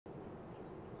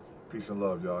Peace and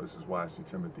love, y'all. This is YSG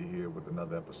Timothy here with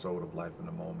another episode of Life in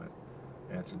a Moment.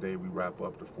 And today we wrap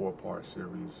up the four-part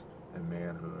series in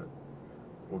Manhood.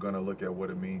 We're going to look at what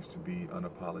it means to be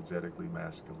unapologetically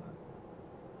masculine.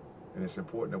 And it's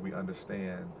important that we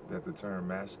understand that the term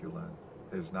masculine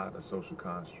is not a social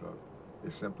construct.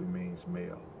 It simply means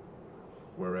male.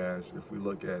 Whereas if we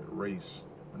look at race,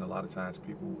 and a lot of times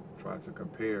people try to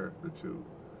compare the two,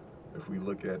 if we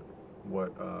look at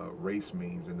what race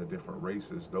means in the different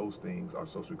races, those things are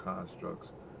social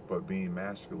constructs. But being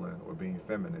masculine or being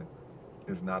feminine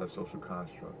is not a social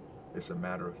construct. It's a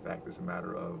matter of fact. It's a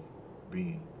matter of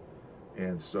being.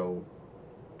 And so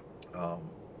um,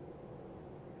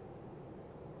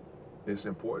 it's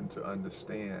important to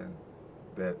understand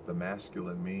that the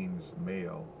masculine means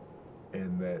male,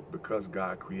 and that because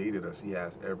God created us, He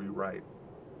has every right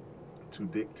to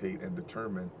dictate and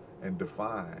determine and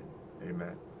define,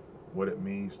 amen, what it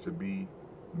means to be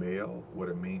male, what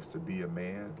it means to be a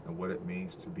man, and what it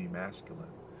means to be masculine.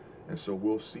 And so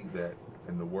we'll see that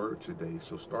in the Word today.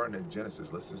 So starting at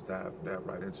Genesis, let's just dive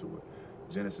right into it.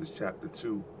 Genesis chapter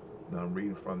 2. Now I'm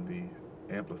reading from the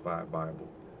Amplified Bible.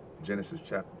 Genesis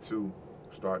chapter 2,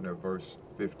 starting at verse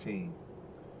 15.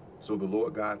 So the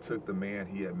Lord God took the man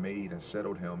He had made and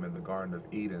settled him in the Garden of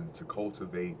Eden to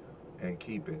cultivate and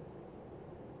keep it.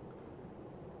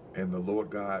 And the Lord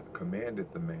God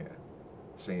commanded the man,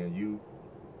 saying, You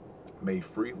may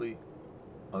freely,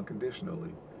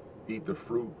 unconditionally, eat the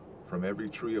fruit from every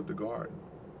tree of the garden,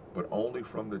 but only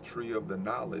from the tree of the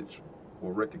knowledge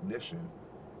or recognition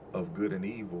of good and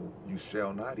evil you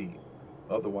shall not eat.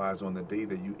 Otherwise, on the day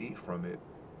that you eat from it,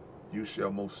 you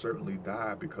shall most certainly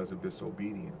die because of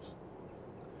disobedience.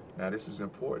 Now, this is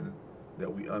important that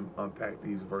we unpack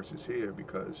these verses here,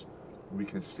 because we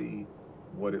can see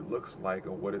what it looks like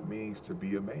or what it means to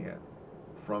be a man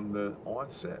from the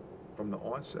onset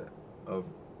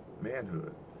of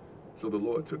manhood. So the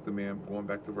Lord took the man, going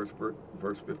back to verse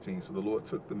 15. So the Lord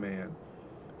took the man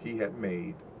He had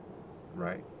made,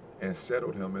 right, and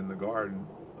settled him in the Garden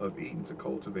of Eden to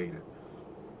cultivate it.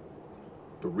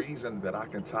 The reason that I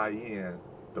can tie in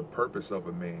the purpose of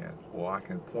a man, or I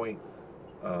can point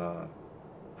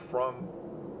from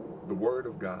the Word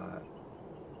of God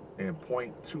and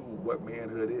point to what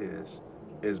manhood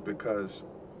is because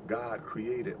God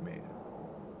created man.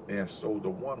 And so the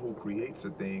one who creates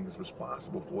a thing is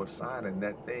responsible for assigning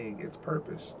that thing its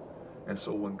purpose. And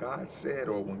so when God said,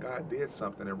 or when God did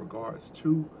something in regards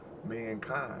to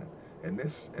mankind, in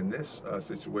this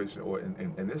situation, or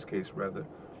in this case rather,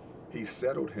 He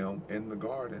settled him in the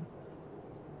Garden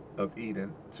of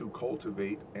Eden to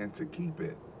cultivate and to keep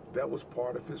it. That was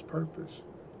part of His purpose.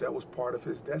 That was part of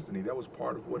His destiny. That was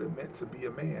part of what it meant to be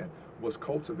a man, was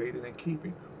cultivating and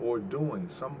keeping, or doing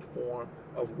some form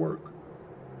of work.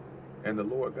 And the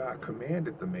Lord God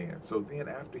commanded the man. So then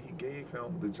after He gave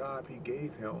him the job, He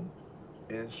gave him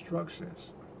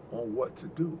instructions on what to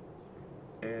do.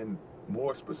 And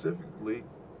more specifically,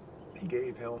 He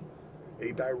gave him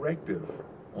a directive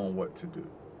on what to do.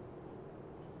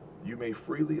 You may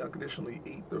freely, unconditionally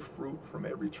eat the fruit from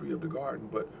every tree of the garden,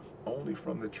 but only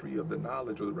from the tree of the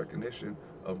knowledge or the recognition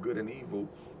of good and evil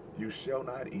you shall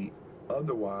not eat.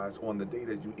 Otherwise, on the day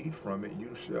that you eat from it,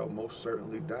 you shall most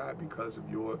certainly die because of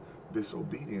your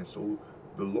disobedience. So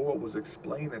the Lord was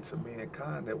explaining to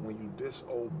mankind that when you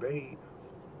disobey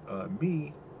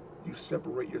me, you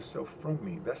separate yourself from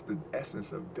me. That's the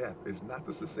essence of death. It's not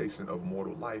the cessation of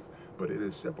mortal life, but it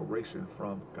is separation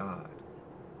from God,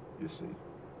 you see.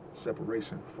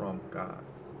 Separation from God.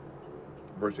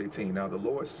 Verse 18, now the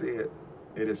Lord said,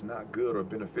 it is not good or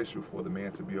beneficial for the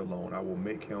man to be alone. I will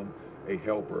make him a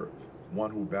helper,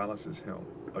 one who balances him,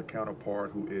 a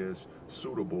counterpart who is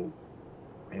suitable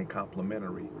and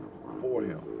complementary for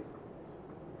him.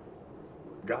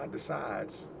 God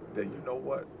decides that, you know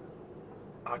what?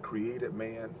 I created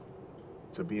man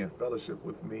to be in fellowship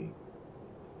with me,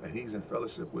 and he's in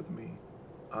fellowship with me.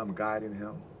 I'm guiding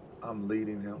him. I'm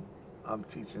leading him. I'm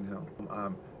teaching him.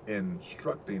 I'm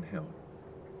instructing him,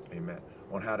 amen,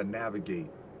 on how to navigate,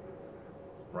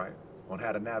 right? On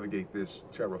how to navigate this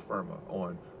terra firma,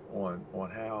 on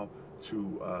how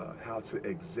to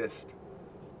exist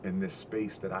in this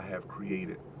space that I have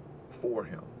created for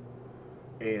him.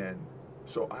 And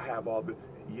so I have all the,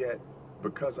 yet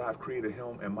because I've created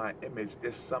him in my image,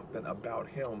 it's something about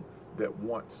him that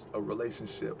wants a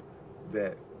relationship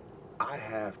that I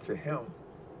have to him.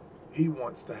 He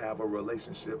wants to have a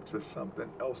relationship to something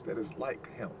else that is like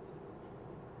him,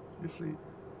 you see.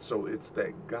 So it's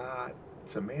that God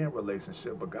to man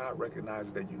relationship, but God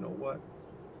recognizes that, you know what,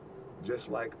 just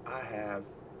like I have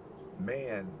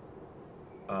man,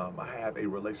 I have a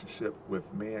relationship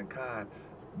with mankind,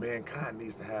 Mankind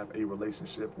needs to have a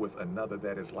relationship with another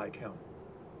that is like him,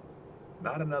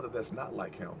 not another that's not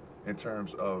like him in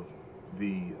terms of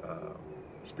the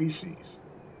species,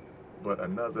 but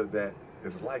another that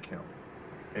is like him.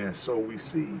 And so we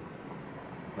see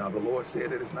now the Lord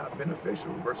said it is not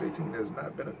beneficial. Verse 18, it is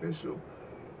not beneficial,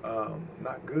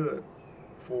 not good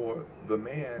for the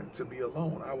man to be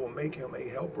alone. I will make him a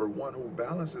helper, one who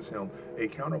balances him, a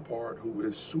counterpart who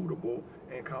is suitable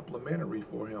and complementary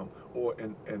for him, or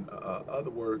in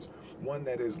other words, one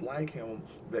that is like him,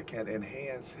 that can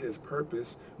enhance his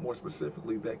purpose, more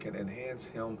specifically, that can enhance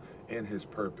him in his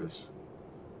purpose.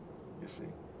 You see,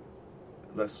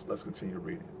 let's continue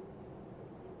reading.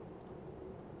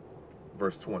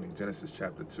 Verse 20, Genesis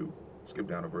chapter 2. Skip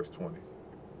down to verse 20.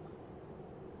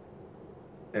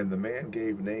 And the man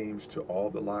gave names to all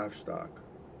the livestock,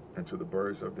 and to the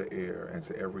birds of the air, and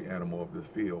to every animal of the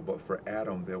field. But for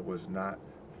Adam there was not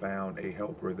found a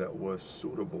helper that was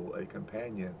suitable, a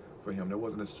companion for him. There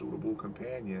wasn't a suitable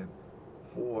companion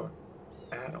for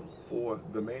Adam, for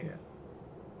the man.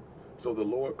 So the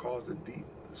Lord caused a deep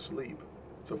sleep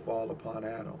to fall upon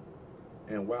Adam,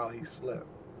 and while he slept,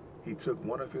 he took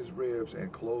one of his ribs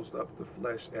and closed up the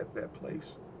flesh at that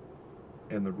place.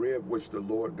 And the rib which the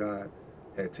Lord God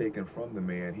had taken from the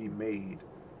man, he made,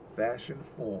 fashion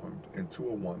formed into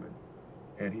a woman,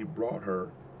 and he brought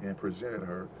her and presented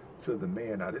her to the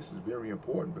man. Now this is very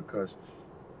important because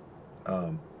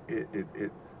it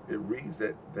reads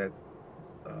that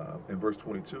in verse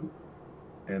 22,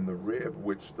 and the rib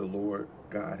which the Lord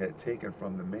God had taken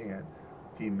from the man,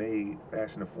 he made,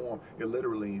 fashion and form. It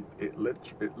literally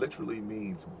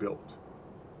means built.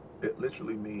 It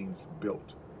literally means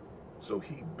built. So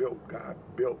he built, God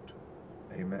built.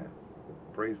 Amen.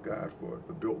 Praise God for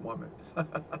the built woman.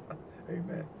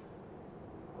 Amen.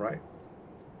 Right?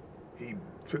 He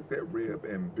took that rib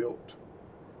and built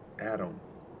Adam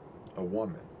a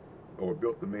woman, or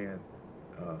built the man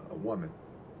a woman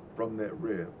from that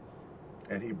rib.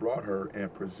 And he brought her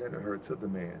and presented her to the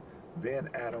man. Then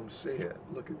Adam said,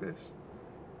 look at this.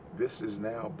 This is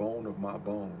now bone of my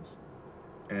bones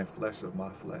and flesh of my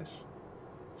flesh.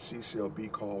 She shall be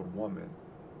called woman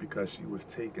because she was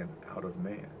taken out of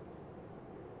man.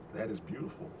 That is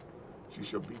beautiful. She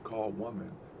shall be called woman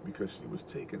because she was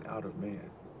taken out of man.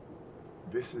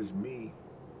 This is me,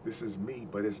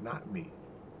 but it's not me.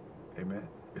 Amen.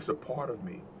 It's a part of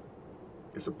me.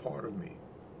 It's a part of me,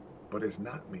 but it's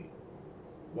not me.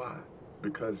 Why?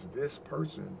 Because this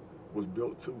person was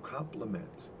built to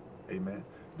complement. Amen.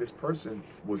 This person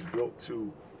was built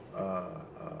to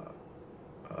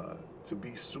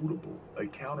be suitable, a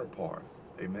counterpart.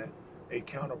 Amen. A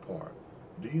counterpart.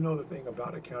 Do you know the thing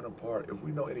about a counterpart? If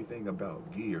we know anything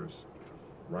about gears,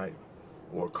 right,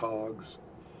 or cogs,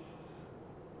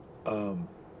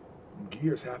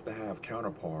 gears have to have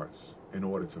counterparts in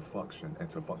order to function and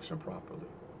to function properly.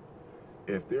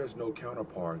 If there's no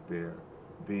counterpart there,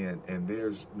 then, and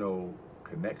there's no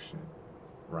connection,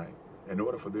 right? In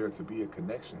order for there to be a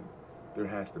connection, there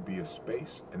has to be a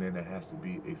space, and then there has to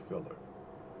be a filler.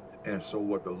 And so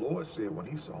what the Lord said when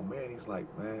he saw man, he's like,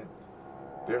 man,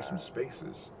 there's some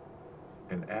spaces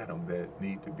in Adam that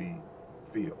need to be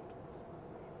filled.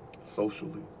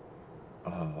 Socially,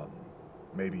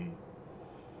 maybe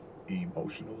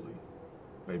emotionally,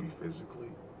 maybe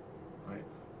physically, right?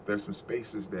 There's some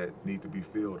spaces that need to be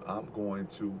filled. I'm going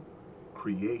to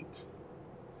create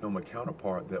him a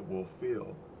counterpart that will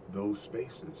fill those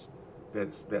spaces.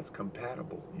 That's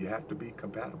compatible. You have to be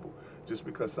compatible. Just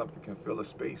because something can fill a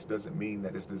space doesn't mean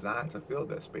that it's designed to fill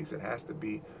that space. It has to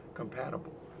be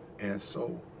compatible. And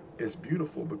so it's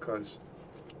beautiful because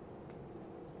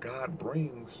God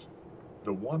brings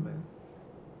the woman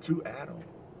to Adam,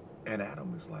 and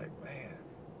Adam is like, man,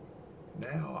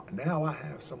 now I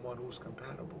have someone who's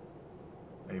compatible.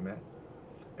 Amen.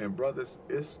 And brothers,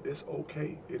 it's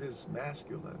okay. It is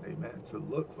masculine, amen, to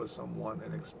look for someone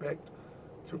and expect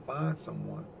to find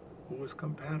someone who is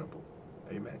compatible.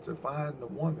 Amen. To find the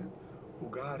woman who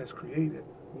God has created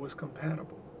who is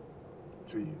compatible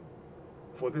to you.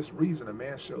 For this reason a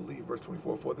man shall leave, verse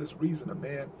 24, for this reason a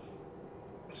man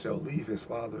shall leave his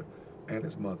father and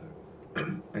his mother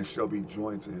and shall be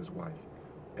joined to his wife,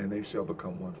 and they shall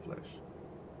become one flesh.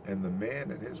 And the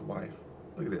man and his wife,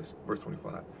 look at this, verse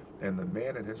 25, and the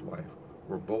man and his wife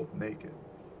were both naked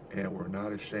and were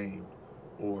not ashamed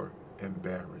or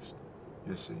embarrassed.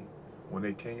 You see, when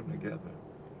they came together,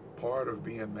 part of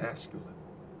being masculine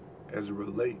as it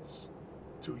relates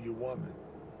to your woman,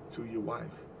 to your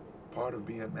wife, part of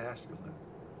being masculine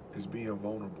is being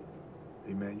vulnerable.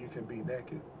 Amen. You can be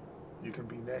naked. You can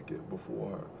be naked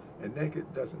before her. And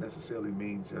naked doesn't necessarily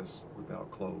mean just without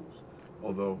clothes.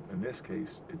 although in this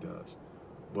case it does.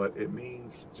 But it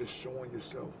means just showing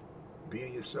yourself,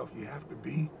 being yourself. You have to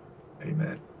be,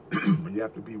 amen, you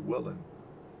have to be willing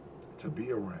to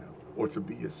be around or to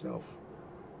be yourself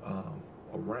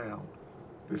around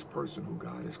this person who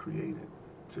God has created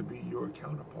to be your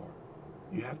counterpart.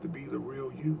 You have to be the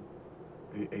real you,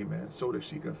 amen, so that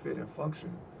she can fit and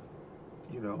function,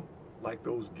 you know, like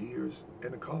those gears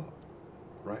in the car,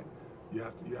 right? You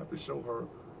have to show her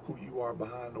who you are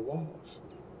behind the walls,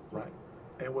 right?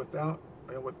 And without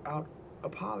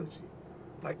apology.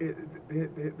 Like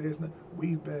there's no,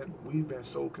 we've been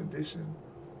so conditioned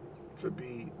to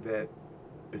be that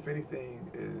if anything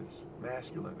is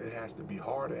masculine, it has to be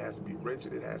hard, it has to be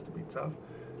rigid, it has to be tough.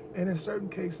 And in certain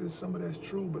cases, some of that's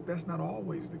true, but that's not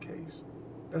always the case.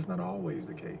 That's not always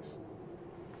the case.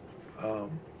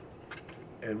 Um,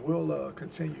 and we'll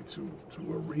continue to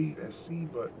read and see,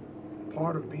 but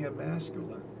part of being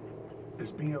masculine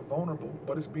is being vulnerable,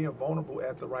 but it's being vulnerable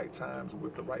at the right times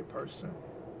with the right person,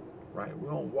 right? We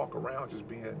don't walk around just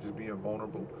being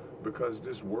vulnerable because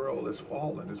this world is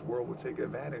fallen. This world will take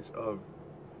advantage of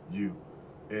you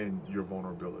and your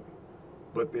vulnerability.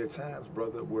 But there are times,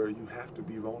 brother, where you have to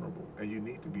be vulnerable and you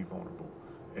need to be vulnerable.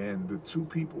 And the two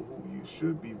people who you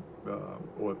should be,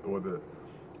 or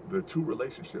the two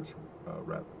relationships,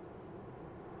 rather,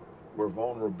 where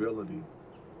vulnerability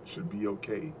should be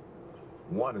okay.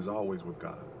 One is always with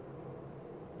God.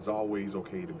 It's always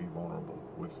okay to be vulnerable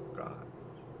with God.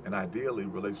 And ideally,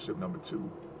 relationship number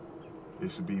two,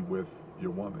 it should be with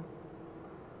your woman,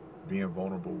 being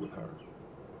vulnerable with her.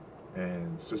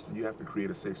 And sister, you have to create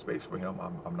a safe space for him.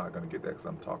 I'm not going to get that because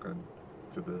I'm talking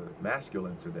to the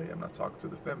masculine today. I'm not talking to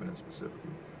the feminine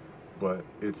specifically. But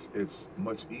it's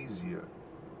much easier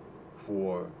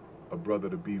for a brother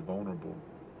to be vulnerable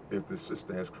if the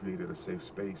sister has created a safe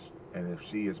space and if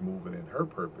she is moving in her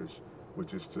purpose,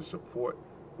 which is to support,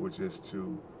 which is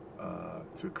to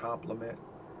complement,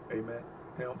 amen,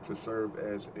 him, to serve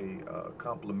as a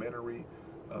complementary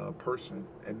person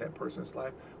in that person's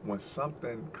life. When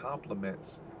something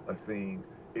complements a thing,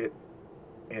 it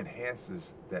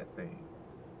enhances that thing.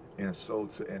 And so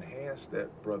to enhance that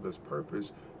brother's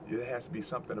purpose, it has to be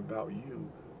something about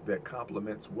you that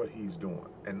complements what he's doing.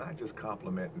 And not just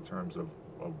compliment in terms of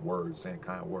words, saying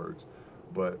kind words,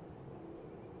 but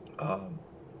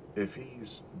if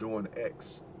he's doing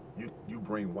X, you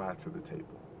bring Y to the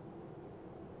table.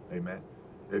 Amen.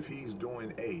 If he's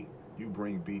doing A, you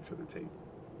bring B to the table.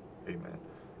 Amen.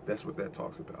 That's what that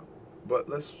talks about. But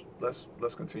let's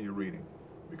continue reading,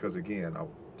 because again, I'm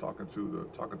talking to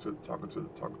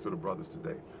the brothers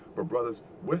today. But brothers,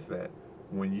 with that,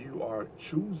 when you are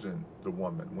choosing the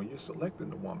woman, when you're selecting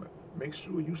the woman, make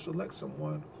sure you select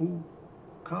someone who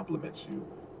complements you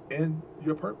in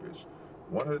your purpose.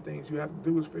 One of the things you have to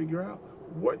do is figure out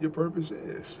what your purpose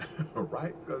is,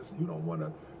 right? Because you don't want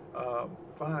to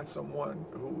find someone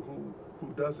who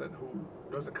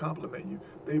doesn't compliment you.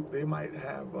 They might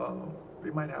have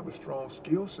a strong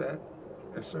skill set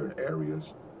in certain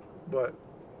areas, but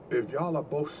if y'all are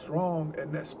both strong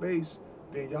in that space,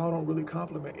 then y'all don't really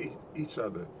complement each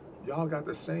other. Y'all got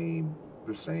the same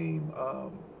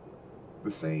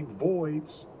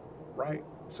voids, right?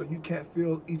 So you can't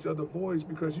fill each other voids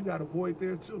because you got a void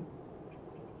there too.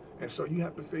 And so you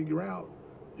have to figure out,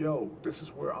 yo, this is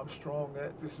where I'm strong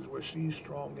at. This is where she's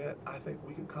strong at. I think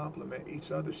we can complement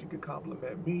each other. She can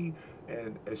complement me.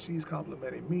 And as she's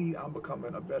complimenting me, I'm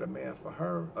becoming a better man for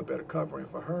her, a better covering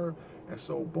for her. And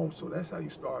so, boom. So that's how you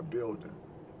start building,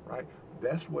 right?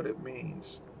 That's what it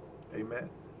means, amen,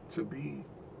 to be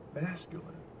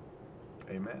masculine,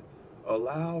 amen.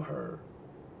 Allow her,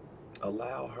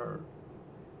 allow her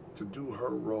to do her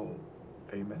role,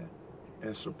 amen,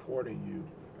 in supporting you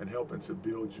and helping to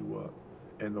build you up.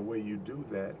 And the way you do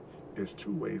that is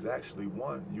two ways, actually.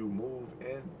 One, you move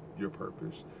in your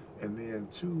purpose, and then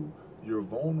two, you're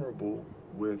vulnerable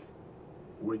with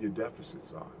where your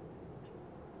deficits are.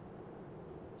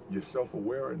 You're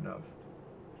self-aware enough,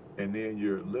 and then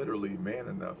you're literally man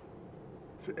enough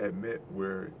to admit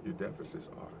where your deficits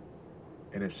are.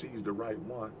 And if she's the right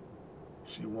one,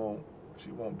 she won't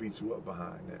beat you up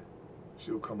behind that.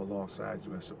 She'll come alongside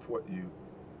you and support you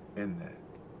in that.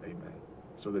 Amen.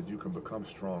 So that you can become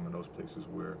strong in those places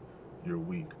where you're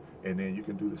weak. And then you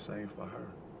can do the same for her,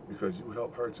 because you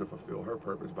help her to fulfill her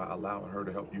purpose by allowing her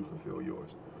to help you fulfill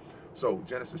yours. So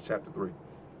Genesis chapter 3.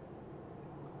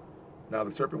 Now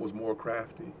the serpent was more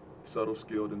crafty, subtle,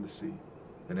 skilled in deceit,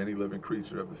 than any living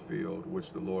creature of the field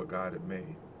which the Lord God had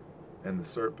made. And the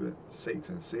serpent,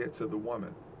 Satan, said to the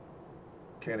woman,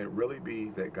 can it really be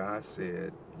that God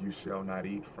said, you shall not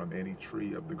eat from any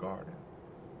tree of the garden?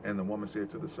 And the woman said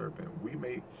to the serpent, we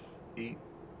may eat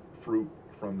fruit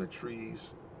from the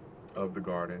trees of the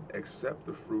garden, except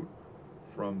the fruit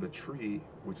from the tree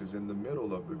which is in the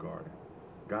middle of the garden.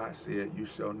 God said, you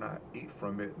shall not eat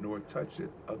from it nor touch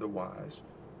it, otherwise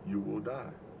you will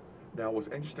die. Now, what's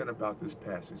interesting about this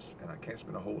passage, and I can't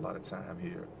spend a whole lot of time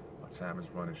here, my time is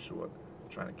running short, I'm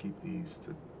trying to keep these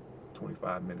to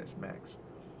 25 minutes max.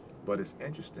 But it's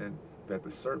interesting that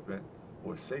the serpent,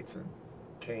 or Satan,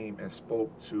 came and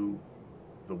spoke to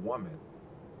the woman.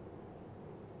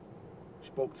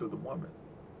 Spoke to the woman.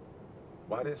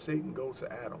 Why didn't Satan go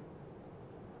to Adam?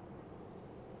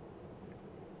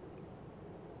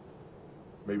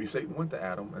 Maybe Satan went to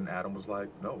Adam and Adam was like,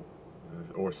 no.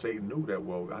 Or Satan knew that,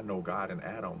 well, I know God and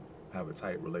Adam have a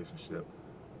tight relationship,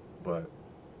 but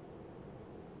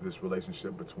this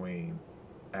relationship between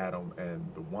Adam and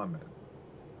the woman,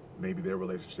 maybe their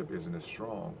relationship isn't as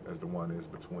strong as the one is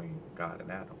between God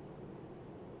and Adam.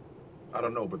 I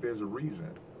don't know, but there's a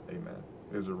reason. Amen.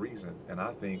 There's a reason. And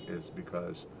I think it's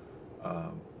because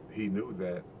he knew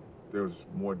that there was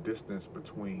more distance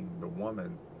between the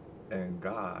woman and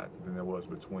God than there was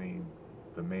between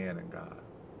the man and God,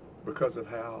 because of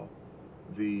how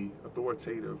the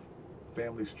authoritative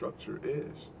family structure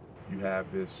is. You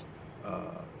have this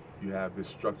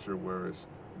structure where it's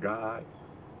God,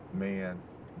 man,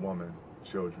 woman,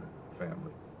 children,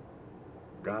 family.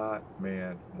 God,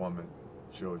 man, woman,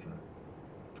 children,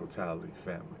 totality,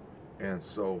 family. And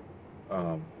so,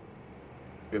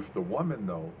 if the woman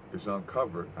though is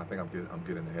uncovered, I think I'm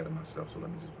getting ahead of myself. So let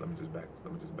me just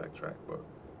backtrack. But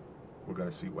we're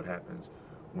gonna see what happens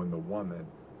when the woman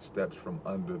steps from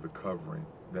under the covering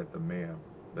that the man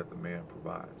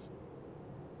provides.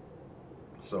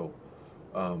 So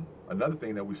another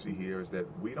thing that we see here is that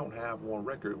we don't have on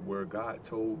record where God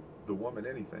told the woman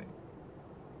anything.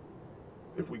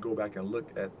 If we go back and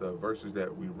look at the verses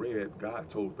that we read, God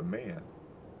told the man.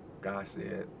 God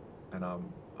said, and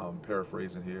I'm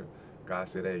paraphrasing here, God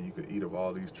said, hey, you could eat of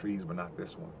all these trees, but not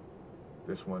this one.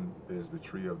 This one is the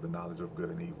tree of the knowledge of good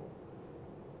and evil.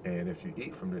 And if you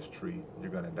eat from this tree,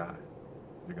 you're going to die.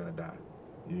 You're going to die.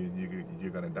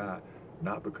 You're going to die,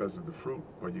 not because of the fruit,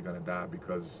 but you're going to die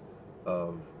because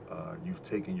of you've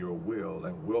taken your will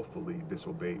and willfully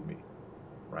disobeyed me,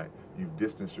 right? You've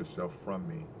distanced yourself from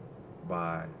me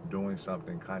by doing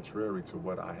something contrary to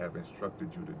what I have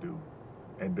instructed you to do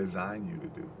and designed you to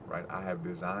do, right? I have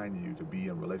designed you to be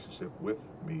in relationship with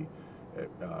me,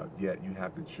 yet you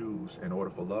have to choose. In order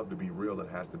for love to be real, it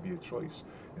has to be a choice.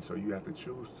 And so you have to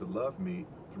choose to love me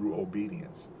through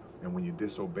obedience. And when you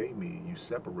disobey me, you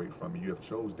separate from me. You have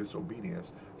chose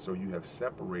disobedience, so you have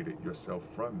separated yourself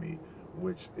from me,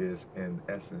 which is in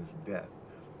essence death.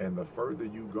 And the further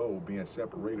you go being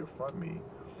separated from me,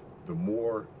 the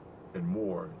more and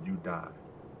more you die,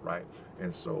 right?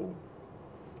 And so,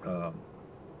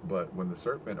 but when the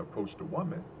serpent approached the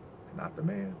woman, not the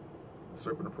man, the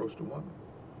serpent approached the woman.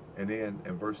 And then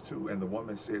in verse 2, and the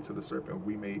woman said to the serpent,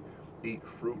 we may eat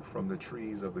fruit from the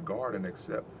trees of the garden,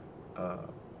 except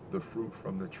the fruit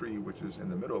from the tree which is in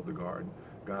the middle of the garden.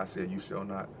 God said, you shall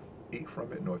not eat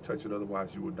from it nor touch it,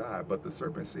 otherwise you will die. But the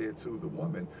serpent said to the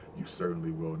woman, you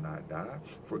certainly will not die,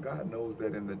 for God knows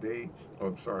that in the day,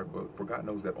 for God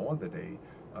knows that on the day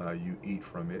you eat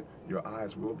from it, your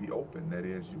eyes will be open. That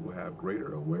is, you will have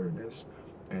greater awareness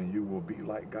and you will be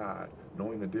like God,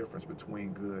 knowing the difference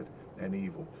between good and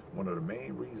evil. One of the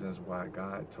main reasons why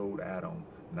God told Adam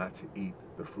not to eat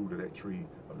the fruit of that tree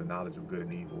of the knowledge of good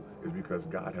and evil is because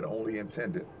God had only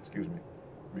intended,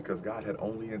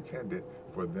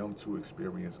 for them to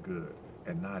experience good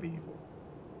and not evil.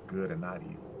 Good and not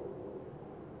evil.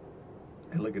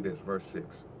 And look at this, verse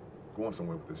 6. Going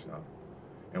somewhere with this, y'all.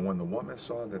 And when the woman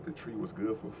saw that the tree was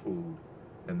good for food,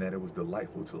 and that it was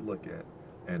delightful to look at,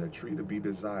 and a tree to be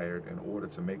desired in order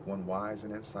to make one wise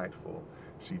and insightful,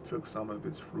 she took some of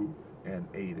its fruit and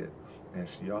ate it. And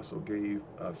she also gave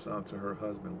some to her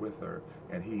husband with her,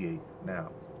 and he ate.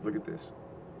 Now, look at this.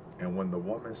 And when the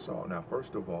woman saw, now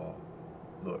first of all,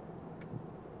 look,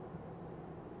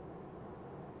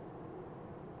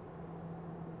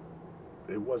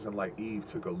 it wasn't like Eve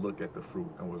took a look at the fruit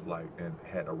and was like, and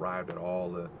had arrived at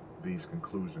all of these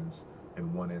conclusions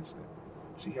in one instant.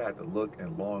 She had to look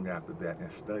and long after that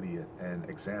and study it and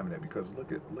examine it, because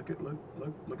look at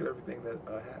everything that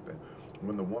happened.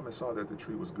 When the woman saw that the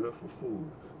tree was good for food,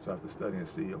 so I have to study and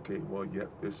see, okay, well, yep,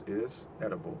 this is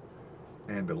edible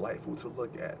and delightful to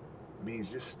look at.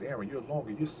 Means you're staring,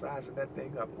 you're sizing that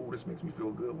thing up. Oh, this makes me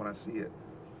feel good when I see it.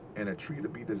 And a tree to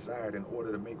be desired in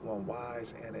order to make one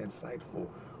wise and insightful.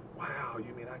 Wow,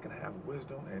 you mean I can have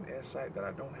wisdom and insight that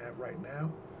I don't have right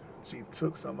now? she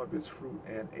took some of its fruit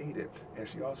and ate it. And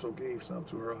she also gave some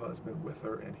to her husband with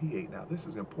her, and he ate. Now, this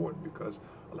is important because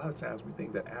a lot of times we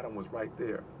think that Adam was right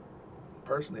there.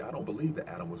 Personally, I don't believe that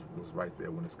Adam was right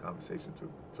there when this conversation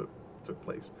took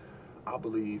place. I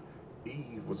believe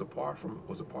Eve was apart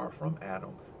from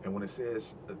Adam, and when it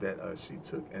says that she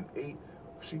took and ate,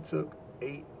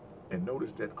 ate, and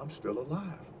noticed that I'm still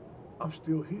alive, I'm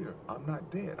still here, I'm not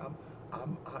dead, I'm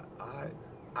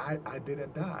I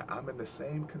didn't die. I'm in the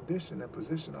same condition and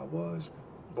position I was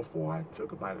before I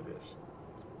took a bite of this.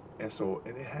 And so,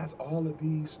 and it has all of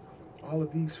these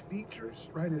features,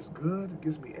 right? It's good. It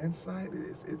gives me insight.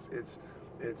 It's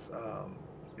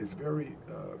very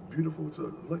beautiful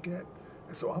to look at.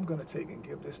 And so I'm going to take and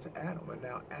give this to Adam. And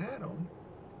now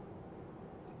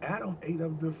Adam ate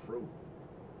of the fruit.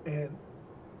 And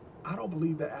I don't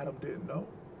believe that Adam didn't know,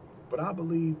 but I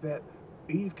believe that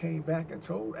Eve came back and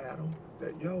told Adam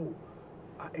that, yo,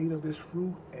 I ate of this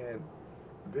fruit, and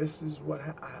this is what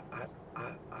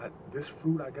this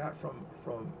fruit I got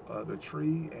from the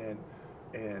tree, and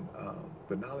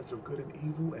the knowledge of good and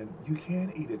evil, and you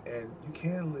can eat it and you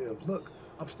can live. Look,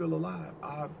 I'm still alive.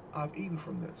 I've eaten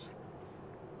from this.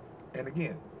 And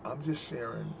again, I'm just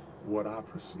sharing what I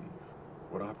perceive,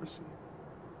 what I perceive.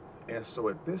 And so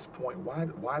at this point,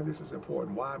 why this is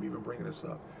important, why I'm even bringing this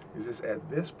up, is this: at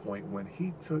this point when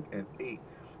he took and ate,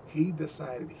 he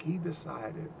decided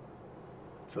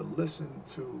to listen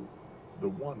to the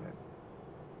woman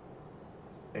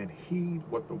and heed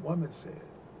what the woman said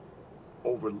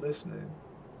over listening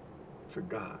to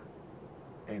God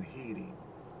and heeding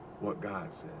what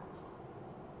God says.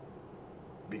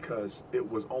 Because it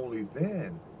was only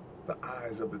then the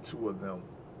eyes of the two of them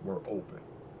were open.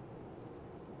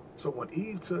 So when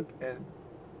Eve took and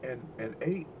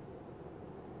ate,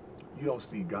 you don't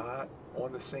see God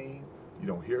on the scene. You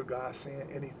don't hear God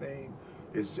saying anything.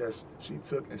 It's just she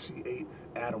took and she ate.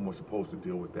 Adam was supposed to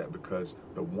deal with that because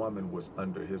the woman was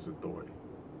under his authority.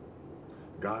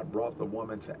 God brought the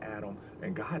woman to Adam,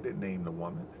 and God didn't name the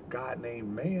woman. God named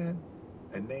man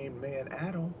and named man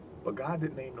Adam, but God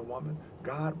didn't name the woman.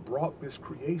 God brought this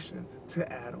creation to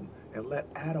Adam and let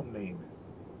Adam name it.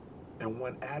 And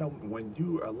when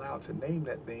you are allowed to name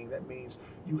that thing, that means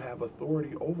you have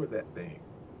authority over that thing.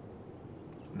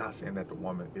 I'm not saying that the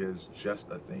woman is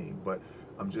just a thing, but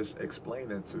I'm just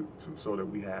explaining to so that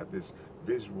we have this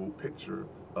visual picture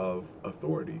of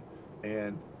authority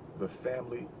and the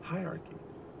family hierarchy,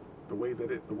 the way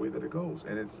that it goes,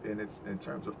 and it's in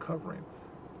terms of covering.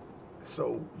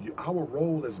 So our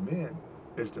role as men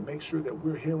is to make sure that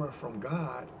we're hearing from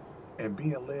God and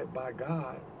being led by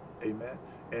God, amen.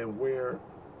 And where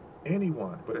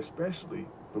anyone, but especially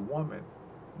the woman,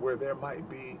 where there might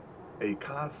be a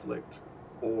conflict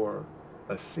or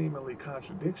a seemingly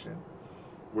contradiction,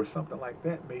 where something like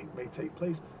that may take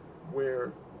place,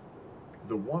 where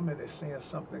the woman is saying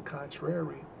something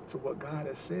contrary to what God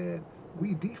has said,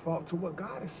 we default to what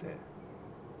God has said.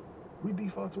 We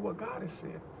default to what God has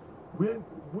said. We're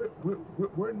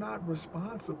not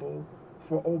responsible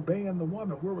for obeying the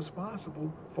woman. We're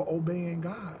responsible for obeying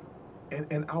God.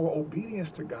 And our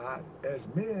obedience to God as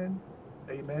men,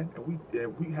 amen,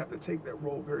 and we have to take that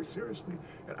role very seriously.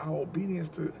 And our obedience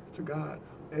to God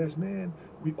as men,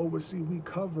 we oversee, we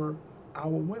cover our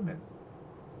women.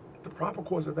 The proper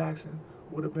course of action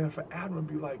would have been for Adam to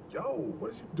be like, yo,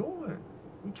 what is you doing?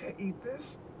 We can't eat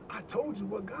this. I told you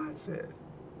what God said.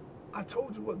 I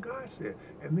told you what God said.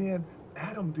 And then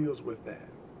Adam deals with that.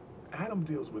 Adam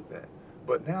deals with that.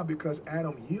 But now because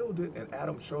Adam yielded and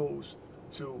Adam chose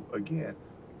to, again,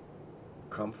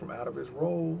 come from out of his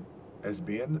role as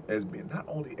being not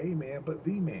only a man, but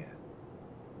the man,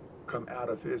 come out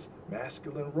of his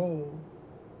masculine role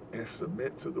and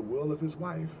submit to the will of his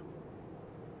wife.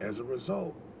 As a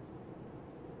result,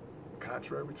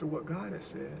 contrary to what God has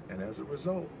said, and as a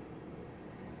result,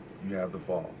 you have the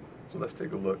fall. So let's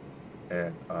take a look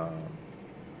at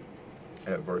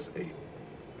verse 8.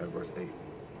 At verse 8.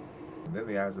 And then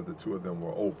the eyes of the two of them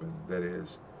were opened, that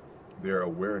is, their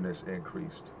awareness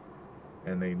increased,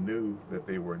 and they knew that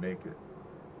they were naked,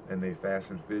 and they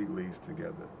fastened fig leaves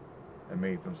together and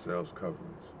made themselves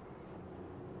coverings.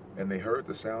 And they heard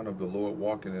the sound of the Lord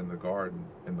walking in the garden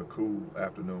in the cool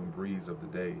afternoon breeze of the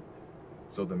day.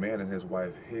 So the man and his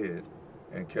wife hid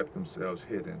and kept themselves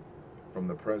hidden from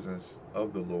the presence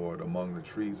of the Lord among the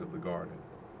trees of the garden.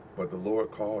 But the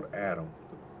Lord called Adam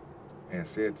and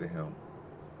said to him,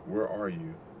 "Where are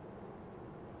you?"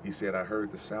 He said, "I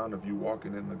heard the sound of you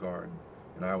walking in the garden,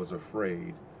 and I was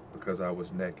afraid because I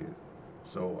was naked,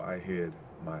 so I hid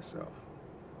myself."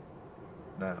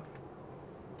 Now,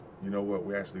 you know what?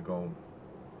 We're actually gonna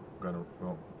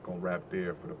wrap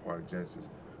there for the part of Genesis.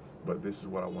 But this is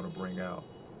what I want to bring out,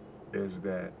 is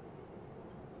that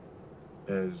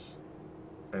as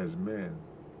men,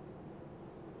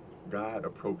 God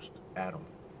approached Adam.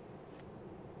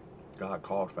 God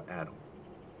called for Adam.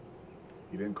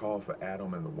 He didn't call for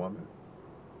Adam and the woman.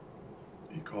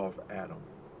 He called for Adam.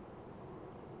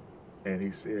 And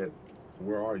he said,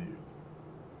 where are you?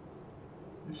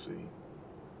 You see,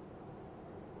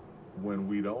 when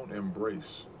we don't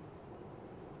embrace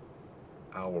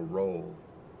our role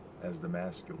as the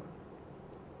masculine,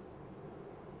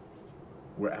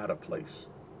 we're out of place.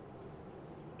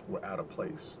 We're out of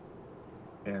place.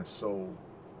 And so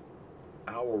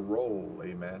our role,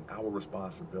 amen, our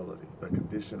responsibility, the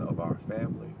condition of our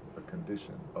family, the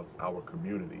condition of our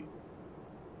community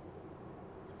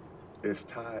is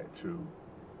tied to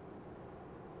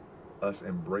us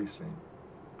embracing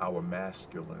our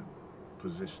masculine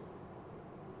position.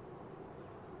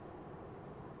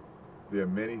 There are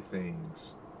many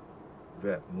things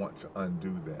that want to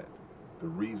undo that. The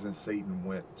reason Satan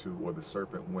went to, or the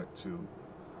serpent went to,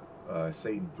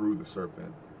 Satan through the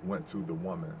serpent went to the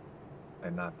woman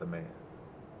and not the man.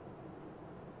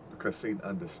 Because Satan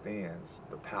understands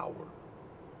the power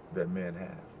that men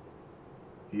have.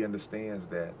 He understands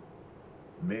that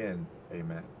men,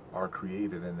 amen, are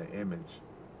created in the image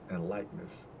and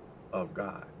likeness of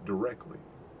God directly.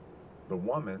 The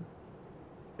woman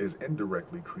is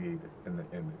indirectly created in the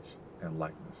image and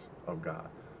likeness of God,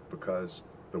 because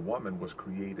the woman was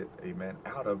created, amen,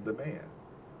 out of the man.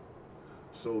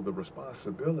 So the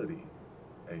responsibility,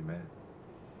 amen,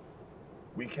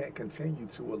 we can't continue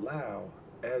to allow,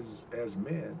 as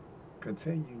men,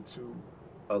 continue to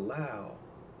allow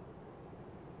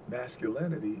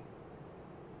masculinity,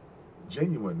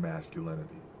 genuine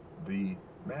masculinity, the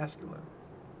masculine,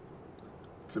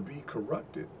 to be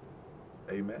corrupted,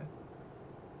 amen.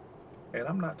 And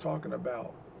I'm not talking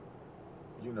about,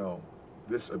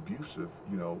 this abusive,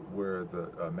 where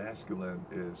the masculine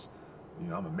is, I'm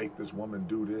gonna make this woman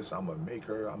do this, I'm gonna make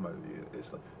her,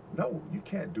 it's like, no, you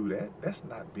can't do that. That's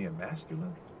not being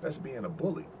masculine. That's being a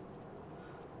bully.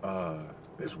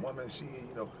 This woman,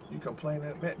 you complain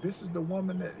that, man, this is the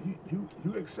woman that you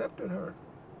accepted her.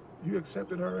 You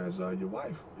accepted her as your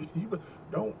wife. You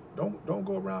don't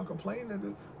go around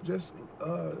complaining. Just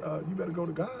you better go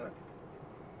to God.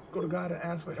 Go to God and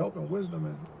ask for help and wisdom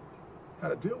and how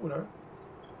to deal with her.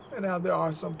 And now there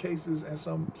are some cases and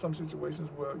some situations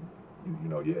where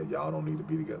yeah, y'all don't need to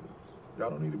be together. Y'all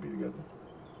don't need to be together.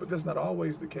 But that's not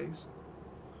always the case.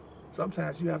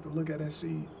 Sometimes you have to look at it and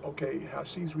see, okay, how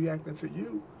she's reacting to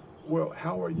you. Well,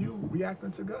 how are you reacting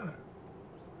to God?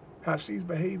 How she's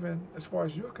behaving as far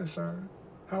as you're concerned.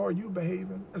 How are you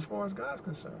behaving as far as God's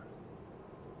concerned?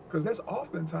 Because that's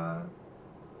oftentimes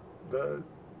the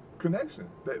connection.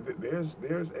 There's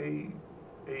a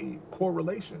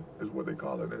correlation, is what they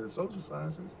call it in the social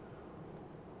sciences,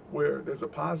 where there's a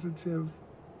positive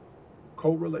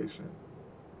correlation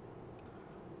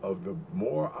of the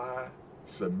more I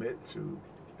submit to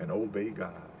and obey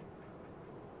God,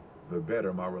 the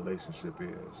better my relationship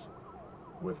is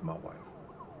with my wife.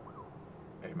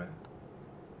 Amen.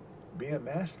 Being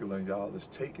masculine, y'all, is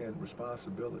taking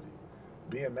responsibility.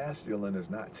 Being masculine is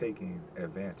not taking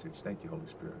advantage. Thank you, Holy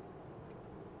Spirit.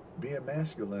 Being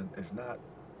masculine is not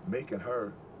making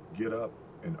her get up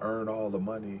and earn all the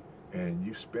money and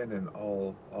you spending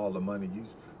all the money.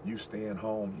 You staying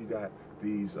home. You got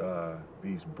these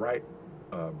bright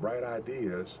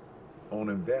ideas on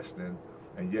investing,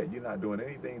 and yet you're not doing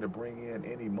anything to bring in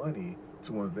any money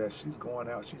to invest. She's going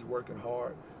out. She's working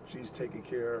hard. She's taking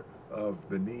care of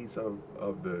the needs of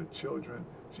the children.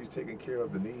 She's taking care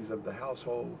of the needs of the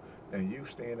household, and you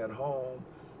staying at home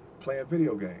playing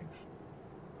video games.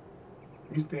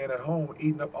 You staying at home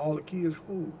eating up all the kids'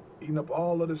 food, eating up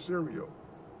all of the cereal.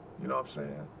 You know what I'm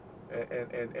saying?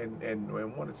 And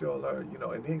want to tell her,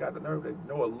 and then got the nerve to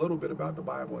know a little bit about the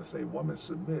Bible and say, woman,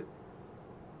 submit.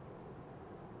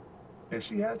 And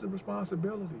she has the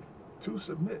responsibility to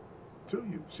submit to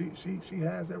you. She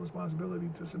has that responsibility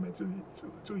to submit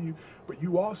to you. But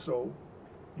you also,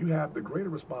 you have the greater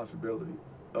responsibility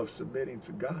of submitting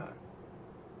to God.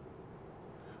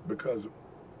 Because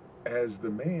as the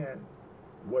man,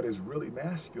 what is really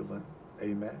masculine,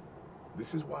 amen.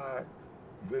 This is why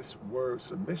this word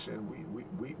submission,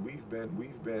 we've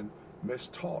been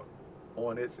mistaught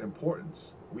on its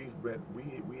importance. We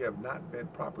have not been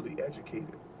properly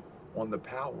educated on the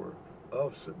power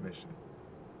of submission.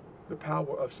 The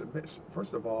power of submission.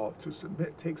 First of all, to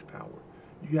submit takes power.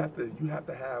 You have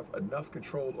to have enough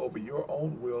control over your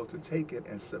own will to take it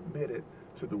and submit it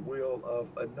to the will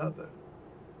of another.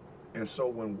 And so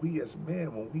when we as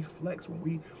men, when we flex, when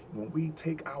we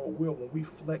take our will, when we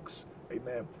flex,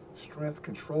 amen, strength,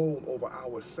 control over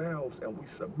ourselves, and we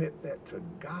submit that to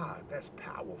God, that's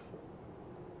powerful.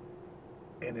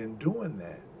 And in doing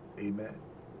that, amen,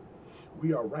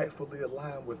 we are rightfully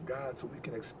aligned with God so we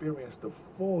can experience the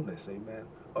fullness, amen,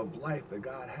 of life that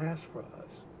God has for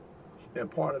us.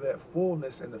 And part of that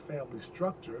fullness in the family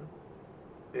structure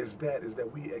is that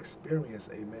we experience,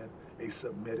 amen, a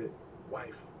submitted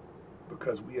wife.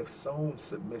 Because we have sown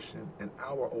submission in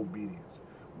our obedience,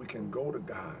 we can go to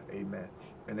God, amen,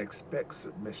 and expect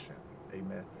submission,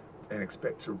 amen, and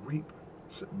expect to reap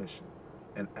submission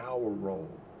in our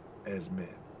role as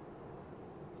men,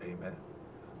 amen.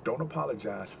 Don't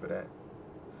apologize for that.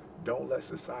 Don't let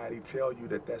society tell you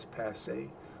that that's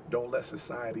passé. Don't let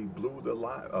society blur the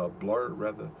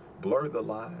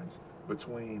lines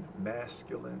between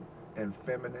masculine and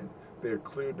feminine. There are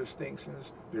clear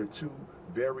distinctions. They're two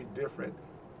very different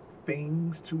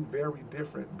things, two very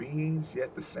different beings,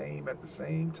 yet the same at the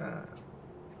same time.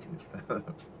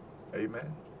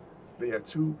 Amen. They are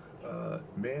two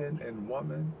men and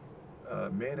women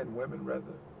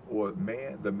rather, or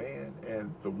the man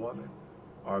and the woman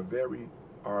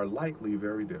are likely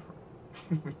very different.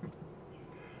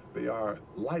 They are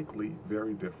likely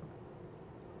very different.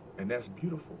 And that's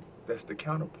beautiful. That's the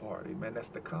counterpart. Amen. That's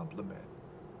the complement.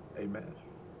 Amen.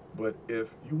 But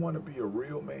if you want to be a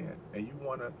real man and you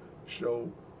want to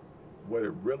show what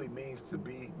it really means to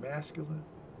be masculine,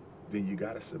 then you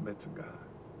got to submit to God.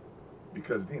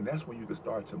 Because then that's when you can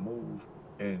start to move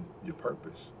in your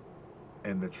purpose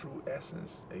and the true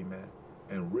essence, amen,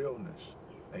 and realness,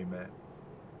 amen,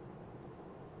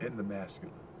 in the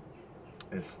masculine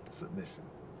is submission.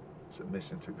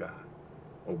 Submission to God,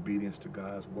 obedience to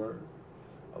God's word,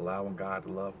 allowing God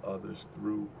to love others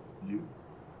through you.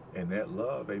 And that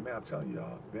love, amen, I'm telling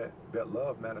y'all, that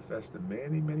love manifests in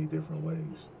many, many different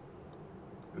ways.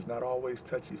 It's not always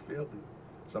touchy-feely.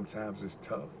 Sometimes it's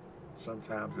tough.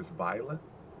 Sometimes it's violent.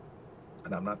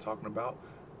 And I'm not talking about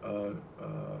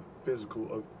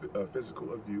physical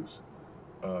abuse.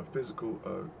 I'm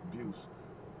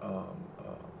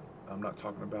not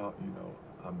talking about,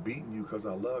 I'm beating you because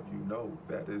I love you. No,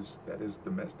 that is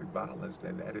domestic violence,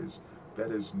 and that is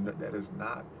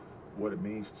not what it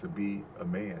means to be a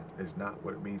man. It's not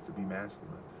what it means to be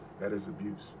masculine. That is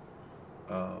abuse.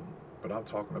 But I'm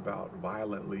talking about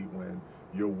violently when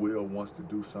your will wants to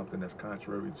do something that's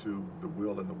contrary to the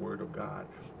will and the word of God,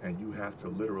 and you have to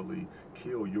literally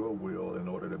kill your will in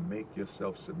order to make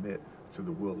yourself submit to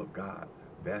the will of God.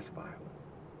 That's violent.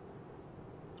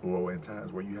 Or in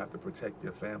times where you have to protect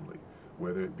your family,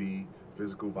 whether it be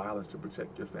physical violence to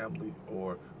protect your family,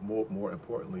 or more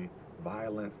importantly,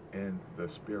 violence in the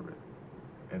spirit,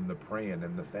 and the praying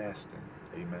and the fasting,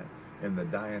 amen, and the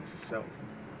dying to self,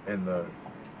 and the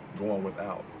going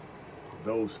without,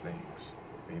 those things,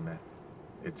 amen.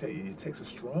 It takes a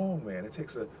strong man. It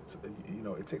takes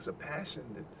a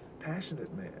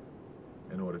passionate man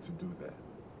in order to do that.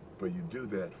 But you do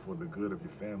that for the good of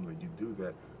your family. You do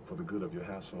that for the good of your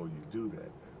household. You do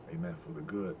that, amen, for the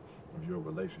good of your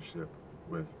relationship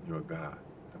with your God,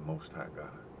 the Most High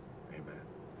God, amen.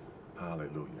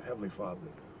 Hallelujah. Heavenly Father,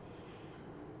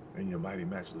 in your mighty,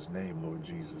 matchless name, Lord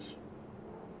Jesus,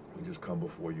 we just come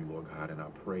before you, Lord God, and I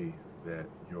pray that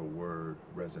your word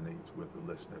resonates with the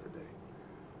listener today.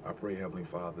 I pray, Heavenly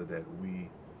Father, that we,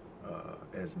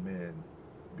 as men,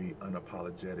 be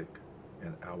unapologetic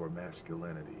in our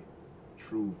masculinity,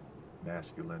 true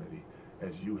masculinity,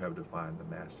 as you have defined the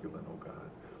masculine, oh God.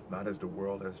 Not as the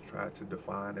world has tried to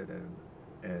define it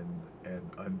and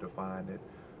undefine it,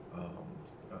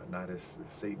 not as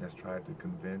Satan has tried to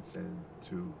convince and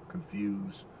to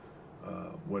confuse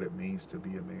what it means to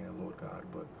be a man, Lord God,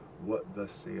 but what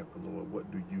thus saith the Lord.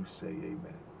 What do you say,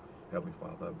 amen, Heavenly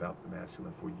Father, about the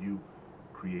masculine? For you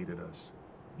created us.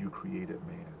 You created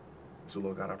man. So,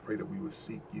 Lord God, I pray that we would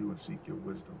seek you and seek your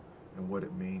wisdom and what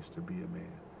it means to be a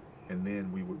man. And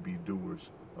then we would be doers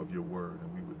of your word,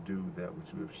 and we would do that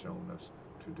which you have shown us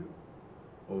to do.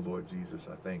 Oh, Lord Jesus,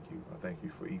 I thank you. I thank you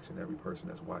for each and every person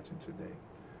that's watching today.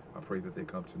 I pray that they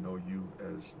come to know you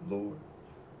as Lord,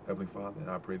 Heavenly Father, and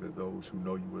I pray that those who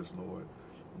know you as Lord,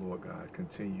 Lord God,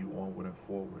 continue onward and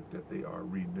forward, that they are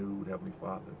renewed, Heavenly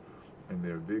Father, in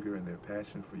their vigor and their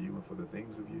passion for you and for the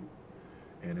things of you.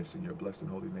 And it's in your blessed and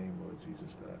holy name, Lord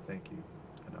Jesus, that I thank you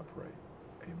and I pray.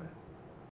 Amen.